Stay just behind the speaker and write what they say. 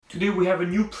Today we have a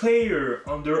new player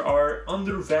under our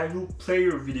undervalued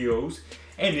player videos,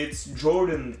 and it's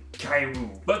Jordan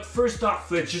Kyrou. But first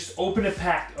off, let's just open a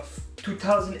pack of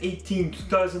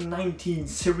 2018-2019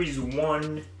 Series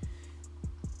 1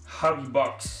 Hobby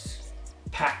Box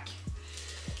pack.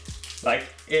 Like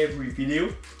every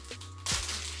video,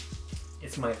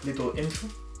 it's my little intro.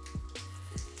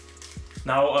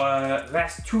 Now,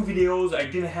 last two videos I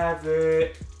didn't have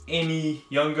any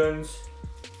Young Guns,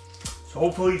 so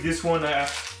hopefully this one I'm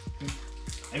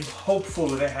hopeful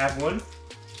that I have one.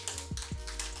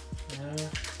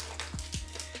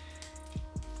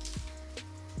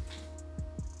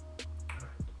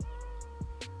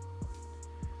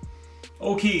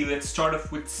 Okay, let's start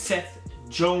off with Seth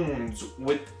Jones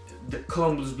with the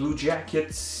Columbus Blue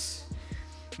Jackets.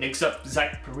 Next up,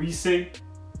 Zach Parise.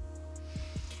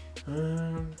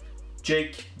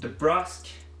 Jake DeBrusk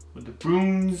with the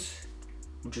Bruins,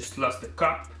 who just lost the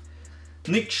cup.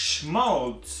 Nick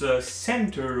Schmaltz,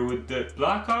 center with the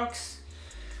Blackhawks.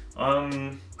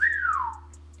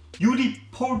 Yudi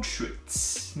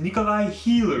Portraits, Nikolai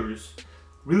Healers,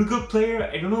 real good player.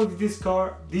 I don't know if this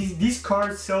card, these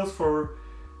cards sells for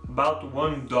about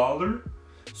 $1,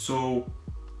 so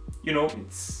you know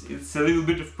it's a little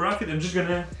bit of profit. I'm just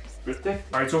gonna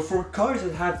protect. Alright, so for cards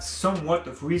that have somewhat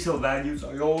of resale values,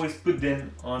 I always put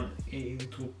them on a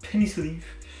little penny sleeve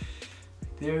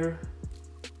right there.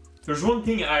 There's one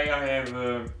thing I have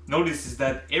noticed is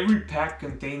that every pack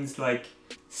contains like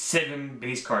 7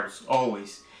 base cards,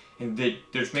 always. And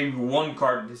there's maybe one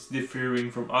card that's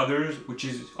differing from others, which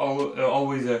is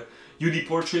always a UD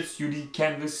Portraits, UD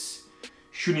Canvas,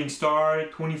 Shooting Star,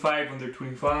 25 under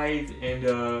 25, and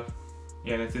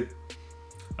yeah, that's it.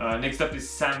 Next up is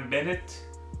Sam Bennett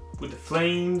with the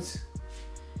Flames.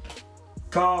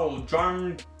 Carl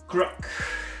Jarnkrok,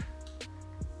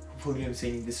 hopefully I'm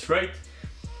saying this right.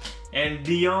 And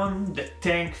Dion the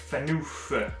Tank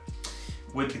Phaneuf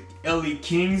with the LA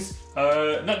Kings.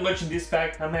 Not much in this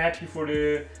pack. I'm happy for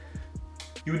the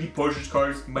UD Portraits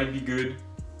cards. Might be good.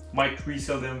 Might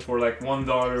resell them for like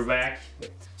 $1 back.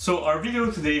 So our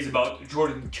video today is about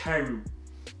Jordan Kyrou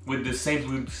with the St.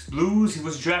 Louis Blues. He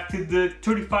was drafted the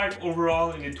 35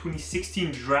 overall in the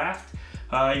 2016 draft.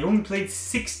 He only played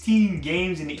 16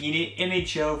 games in the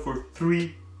NHL for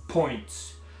 3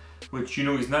 points, which you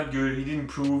know is not good. He didn't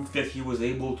prove that he was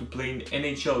able to play in the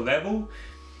NHL level,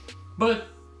 but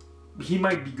he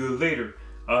might be good later.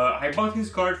 I bought his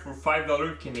card for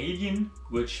 $5 Canadian,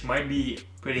 which might be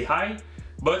pretty high,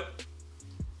 but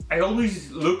I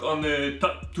always look on the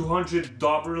top 200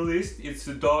 Dobber list.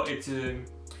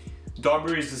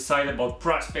 Dobber is a site about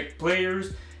prospect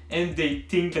players, and they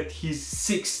think that he's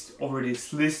 6th over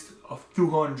this list of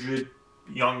 200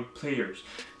 young players,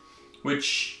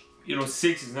 which, you know,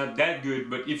 6 is not that good,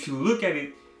 but if you look at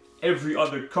it, every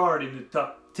other card in the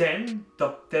top 10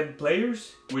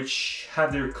 players, which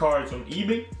have their cards on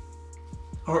eBay,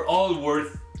 are all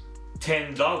worth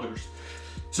 $10.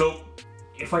 So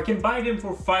if I can buy them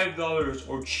for $5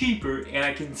 or cheaper, and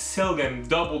I can sell them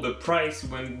double the price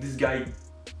when this guy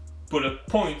put up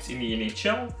points in the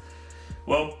NHL,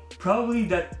 well, probably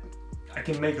that I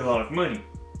can make a lot of money.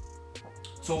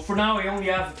 So for now I only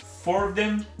have 4 of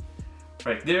them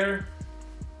right there,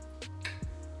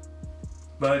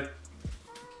 but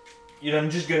you know, I'm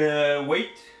just gonna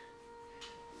wait.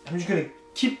 I'm just gonna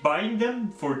keep buying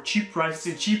them for cheap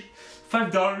prices. Cheap,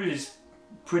 $5 is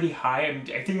pretty high.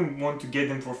 I think I want to get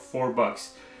them for $4.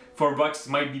 $4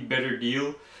 might be better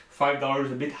deal.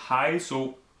 $5 a bit high,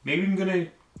 so maybe I'm gonna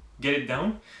get it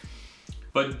down.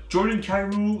 But Jordan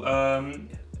Kyrou,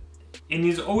 in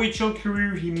his OHL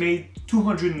career, he made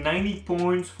 290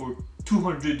 points for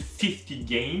 250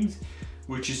 games,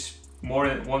 which is more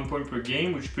than 1 point per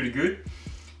game, which is pretty good.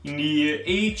 In the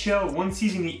AHL, one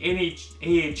season in the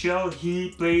AHL, he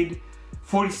played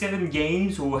 47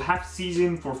 games, or half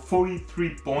season, for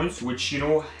 43 points, which, you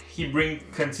know, he brings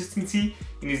consistency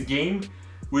in his game,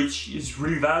 which is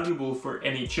really valuable for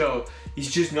NHL.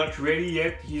 He's just not ready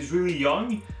yet. He's really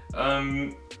young.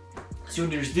 So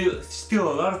there's still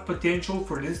a lot of potential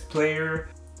for this player.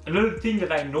 Another thing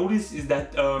that I noticed is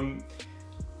that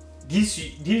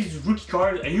these rookie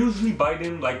cards, I usually buy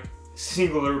them like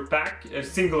singular pack, a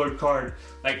singular card,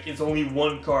 like it's only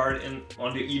one card, and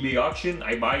on the eBay auction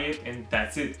I buy it and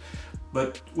that's it.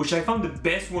 But which I found the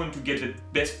best one to get the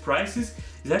best prices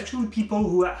is actually people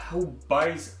who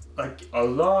buys like a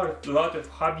lot of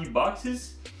hobby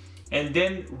boxes and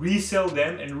then resell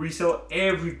them and resell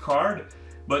every card,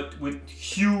 but with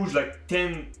huge, like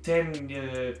 10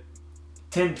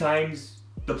 times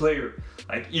the player,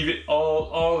 like even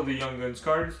all of the Young Guns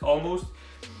cards almost.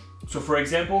 So for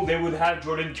example, they would have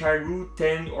Jordan Kyrou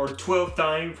 10 or 12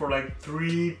 times for like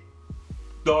 $3,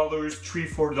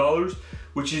 $4,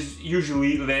 which is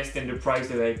usually less than the price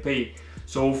that I pay.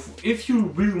 So if you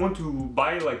really want to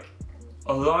buy like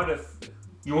a lot of,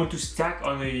 you want to stack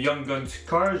on a Young Guns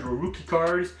cards or rookie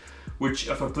cards, which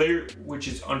of a player which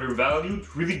is undervalued,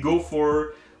 really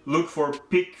look for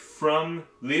pick from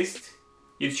list.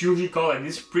 It's usually called like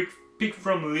this, pick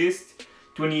from list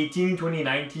 2018,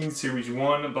 2019, Series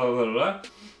 1, blah, blah, blah.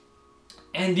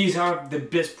 And these are the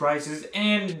best prices,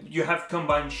 and you have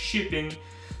combined shipping,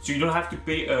 so you don't have to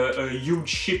pay a huge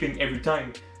shipping every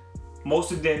time.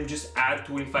 Most of them just add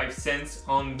 25 cents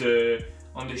on the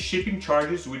shipping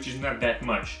charges, which is not that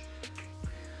much.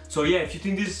 So yeah, if you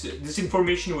think this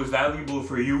information was valuable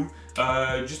for you,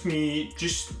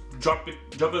 just drop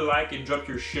a like and drop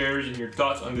your shares and your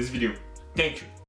thoughts on this video. Thank you.